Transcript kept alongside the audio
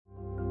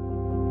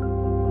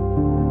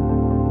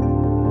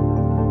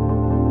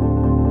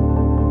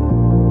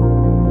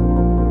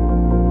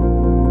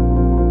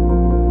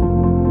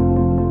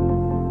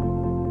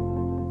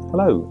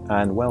Hello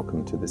and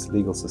welcome to this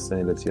Legal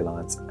Sustainability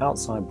Alliance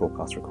outside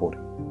broadcast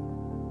recording.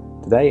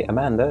 Today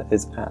Amanda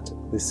is at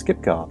the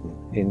Skip Garden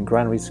in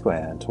Granary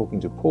Square and talking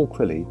to Paul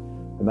Crilly,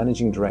 the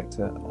Managing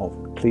Director of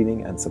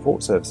cleaning and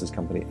support services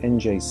company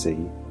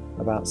NJC,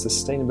 about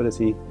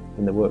sustainability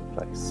in the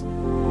workplace.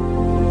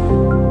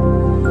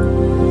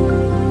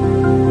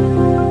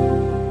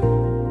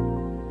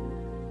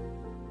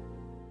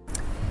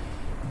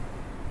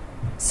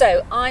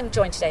 So I'm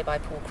joined today by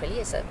Paul Crilly,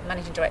 as a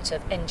Managing Director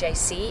of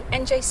NJC.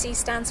 NJC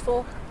stands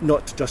for?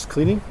 Not Just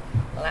Cleaning.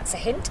 Well, that's a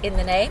hint in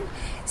the name.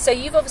 So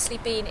you've obviously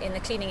been in the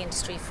cleaning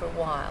industry for a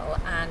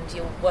while and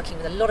you're working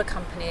with a lot of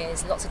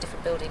companies, lots of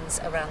different buildings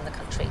around the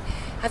country.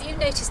 Have you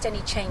noticed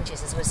any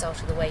changes as a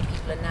result of the way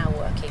people are now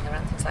working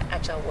around things like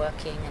agile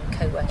working and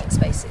co-working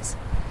spaces?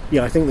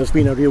 Yeah, I think there's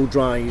been a real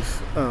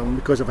drive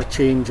because of a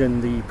change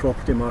in the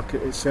property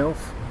market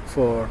itself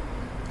for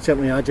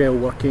certainly agile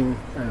working.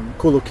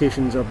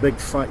 Co-locations are a big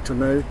factor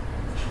now.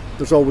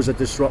 There's always a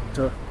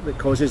disruptor that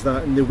causes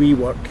that, and the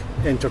WeWork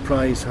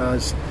enterprise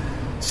has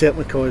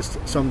certainly caused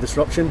some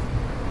disruption.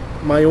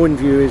 My own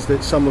view is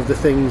that some of the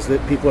things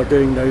that people are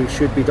doing now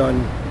should be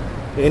done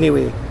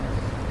anyway,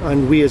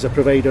 and we as a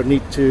provider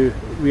need to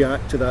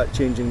react to that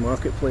changing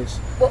marketplace.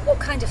 What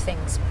kind of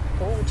things,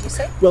 Paul, would you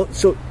say? Well,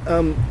 so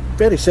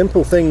very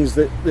simple things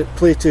that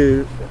play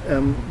to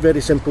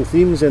very simple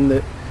themes, in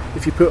that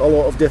if you put a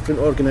lot of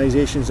different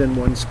organisations in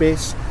one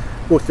space,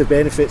 both the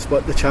benefits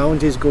but the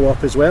challenges go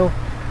up as well.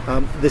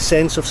 The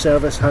sense of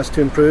service has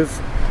to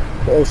improve,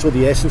 but also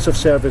the essence of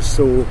service.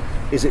 So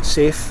is it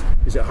safe?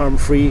 Is it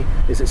harm-free?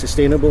 Is it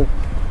sustainable?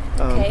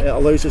 It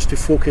allows us to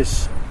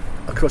focus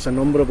across a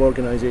number of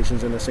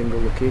organisations in a single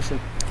location.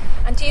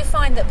 And do you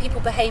find that people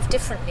behave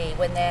differently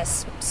when they're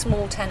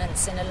small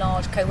tenants in a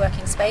large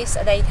co-working space?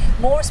 Are they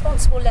more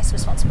responsible, less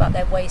responsible about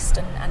their waste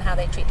and how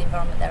they treat the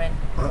environment they're in?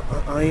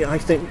 I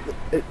think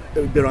it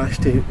would be rash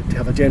to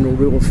have a general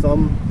rule of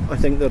thumb. I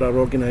think there are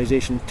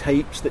organisation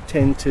types that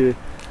tend to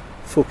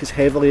focus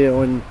heavily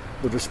on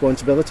the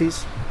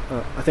responsibilities.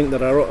 I think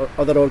there are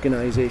other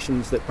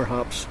organisations that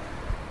perhaps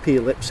pay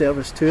lip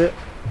service to it,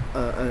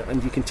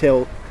 and you can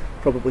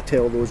probably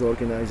tell those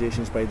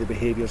organisations by the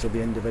behaviours of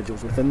the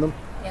individuals within them.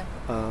 Yeah.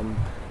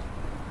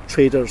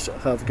 Traders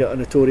have got a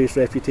notorious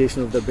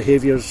reputation of their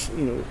behaviours.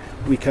 You know,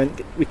 we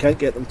can't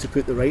get them to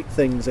put the right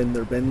things in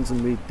their bins,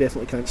 and we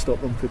definitely can't stop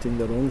them putting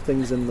the wrong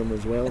things in them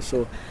as well.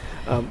 So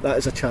that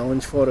is a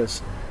challenge for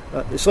us.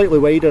 The slightly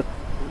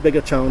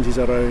bigger challenges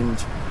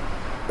around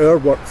our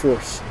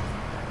workforce.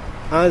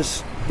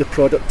 As the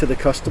product to the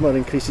customer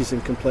increases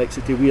in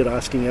complexity, we are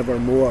asking ever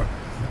more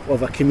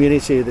of a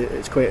community that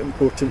it's quite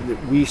important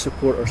that we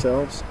support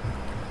ourselves.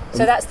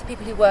 So that's the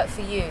people who work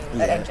for you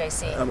at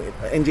NJC? I mean,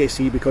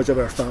 NJC, because of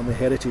our family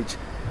heritage,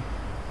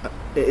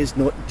 it is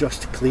not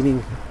just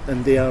cleaning,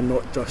 and they are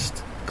not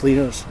just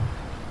cleaners.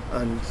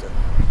 And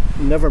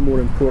never more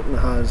important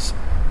has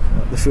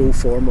the full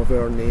form of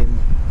our name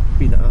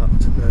been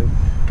apt now.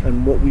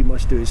 And what we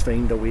must do is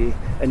find a way.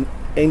 And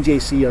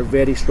NJC are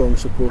very strong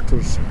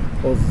supporters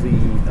of the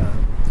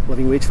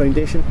Living Wage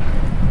Foundation.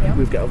 Yeah.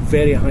 We've got a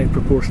very high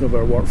proportion of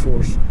our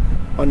workforce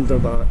under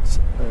that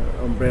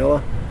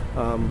umbrella.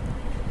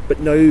 But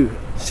now,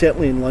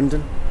 certainly in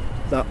London,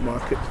 that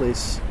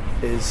marketplace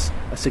is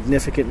a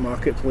significant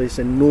marketplace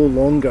and no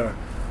longer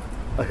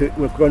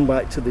we've gone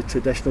back to the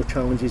traditional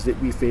challenges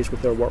that we face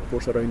with our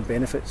workforce around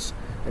benefits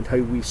and how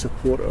we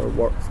support our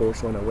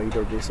workforce on a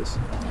wider basis.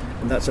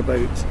 And that's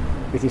about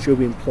making sure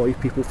we employ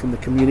people from the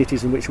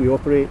communities in which we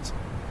operate,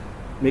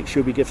 make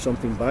sure we give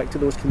something back to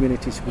those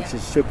communities, which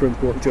is super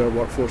important to our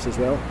workforce as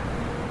well.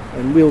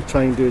 And we'll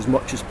try and do as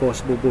much as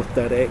possible, both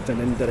direct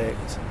and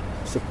indirect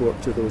support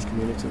to those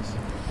communities.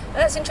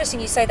 That's interesting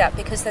you say that,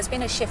 because there's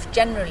been a shift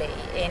generally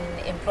in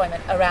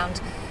employment around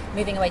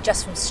moving away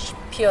just from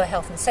pure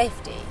health and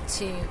safety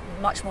to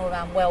much more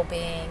around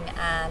well-being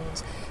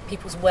and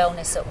people's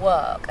wellness at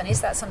work. And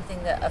is that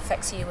something that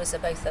affects you as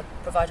both a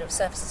provider of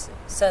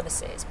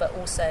services but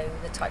also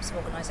the types of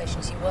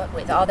organisations you work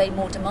with? Are they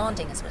more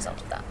demanding as a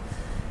result of that?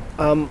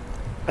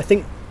 I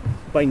think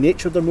by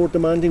nature they're more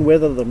demanding.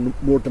 Whether they're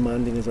more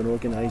demanding as an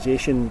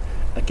organisation,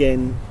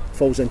 again,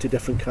 falls into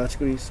different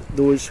categories.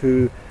 Those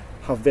who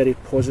have very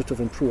positive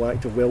and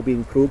proactive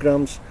wellbeing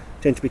programmes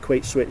tend to be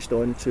quite switched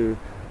on to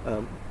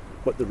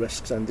what the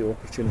risks and the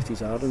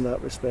opportunities are in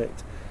that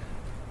respect.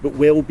 But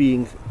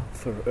wellbeing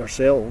for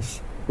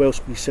ourselves,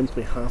 whilst we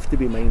simply have to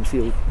be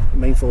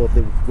mindful of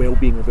the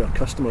wellbeing of our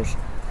customers,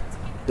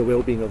 the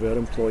wellbeing of our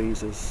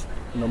employees is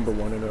number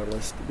one on our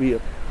list.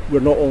 We're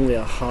not only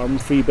a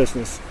harm-free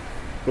business,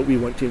 but we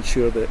want to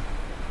ensure that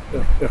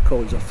our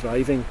colleagues are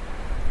thriving.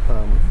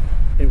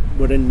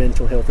 We're in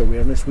Mental Health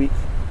Awareness Week.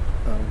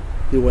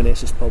 The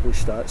ONS has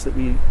published stats that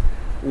we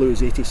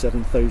lose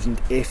 87,000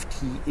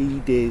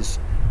 FTE days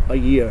a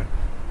year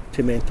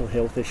to mental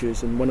health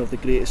issues, and one of the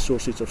greatest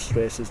sources of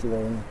stress is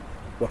long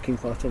working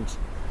patterns.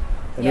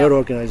 And our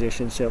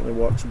organisation certainly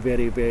works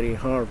very, very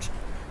hard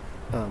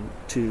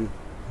to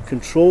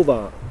control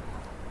that,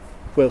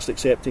 whilst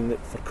accepting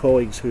that for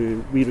colleagues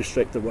who we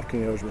restrict their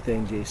working hours with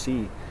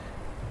NJC,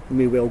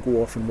 may well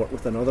go off and work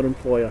with another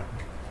employer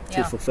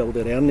to fulfil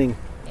their earning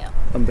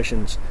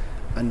ambitions.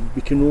 And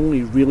we can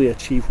only really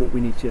achieve what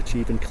we need to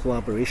achieve in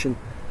collaboration,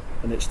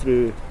 and it's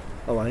through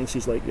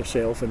alliances like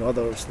yourself and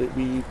others that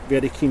we're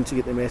very keen to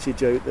get the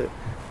message out that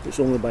it's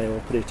only by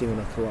operating on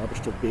a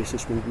collaborative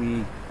basis will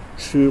we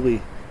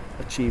truly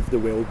achieve the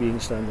well-being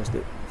standards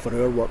that for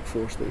our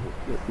workforce that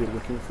we're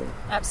looking for.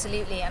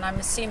 Absolutely, and I'm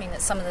assuming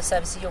that some of the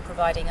services you're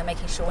providing are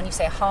making sure when you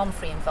say a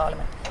harm-free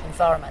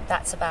environment,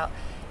 that's about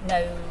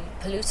no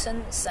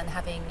pollutants and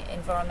having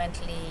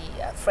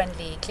environmentally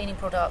friendly cleaning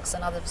products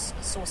and other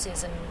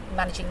sources and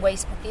managing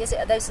waste properly.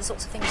 Are those the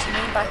sorts of things you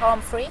mean by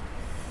harm-free?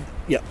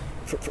 Yeah,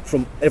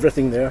 from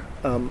everything there.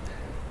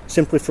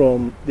 Simply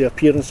from the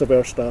appearance of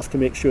our staff to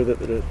make sure that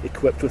they're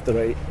equipped with the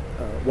right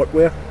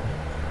workwear,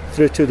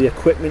 through to the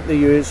equipment they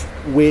use.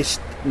 Waste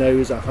now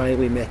is a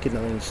highly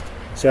mechanised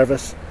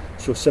service,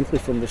 so simply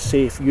from the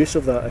safe use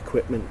of that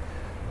equipment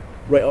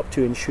right up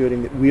to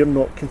ensuring that we're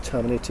not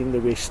contaminating the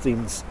waste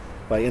streams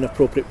by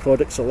inappropriate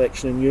product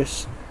selection and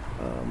use.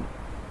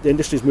 The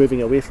industry is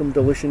moving away from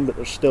dilution, but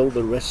there's still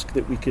the risk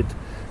that we could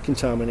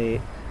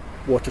contaminate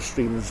water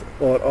streams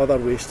or other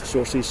waste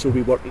sources, so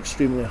we work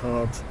extremely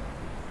hard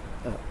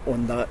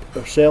on that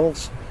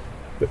ourselves,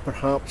 but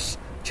perhaps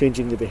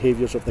changing the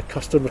behaviours of the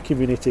customer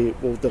community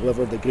will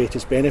deliver the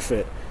greatest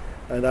benefit,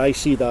 and I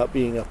see that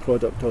being a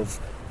product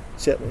of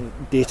certainly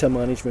data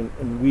management.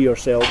 And we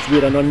ourselves,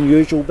 we're an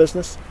unusual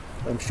business.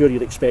 I'm sure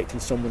you're expecting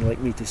someone like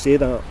me to say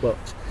that, but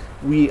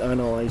we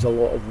analyse a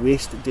lot of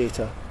waste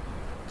data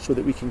so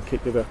that we can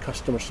give our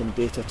customers some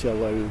data to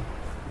allow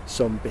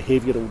some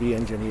behavioural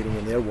re-engineering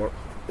in their work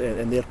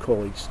and their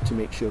colleagues to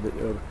make sure that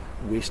our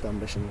waste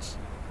ambitions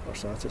are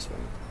satisfied.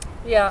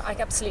 Yeah, I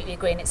absolutely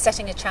agree, and it's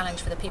setting a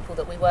challenge for the people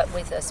that we work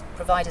with as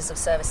providers of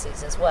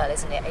services as well,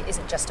 isn't it? It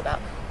isn't just about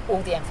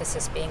all the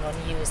emphasis being on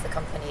you as the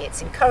company,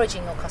 it's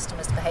encouraging your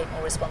customers to behave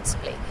more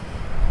responsibly.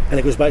 And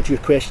it goes back to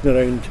your question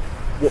around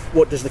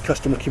what does the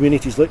customer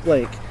communities look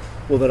like?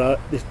 Well,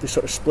 they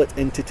sort of split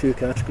into two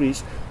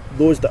categories: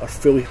 those that are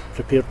fully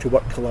prepared to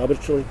work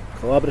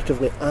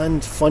collaboratively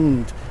and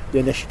fund the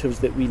initiatives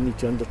that we need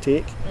to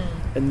undertake,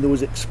 and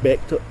those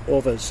expect it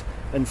of us.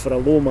 And for a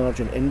low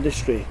margin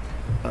industry,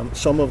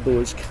 some of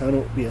those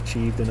cannot be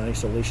achieved in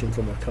isolation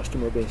from our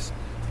customer base,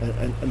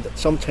 and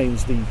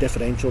sometimes the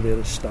differential there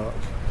is stark.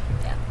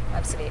 Yeah,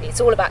 absolutely.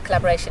 It's all about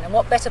collaboration, and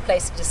what better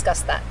place to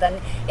discuss that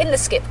than in the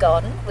Skip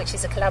Garden, which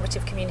is a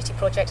collaborative community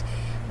project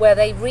where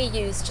they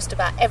reuse just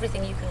about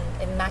everything you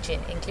can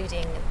imagine,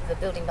 including the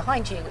building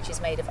behind you, which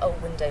is made of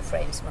old window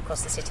frames from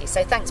across the city.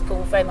 So thanks,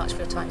 Paul, very much for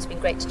your time. It's been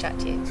great to chat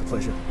to you. It's a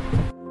pleasure.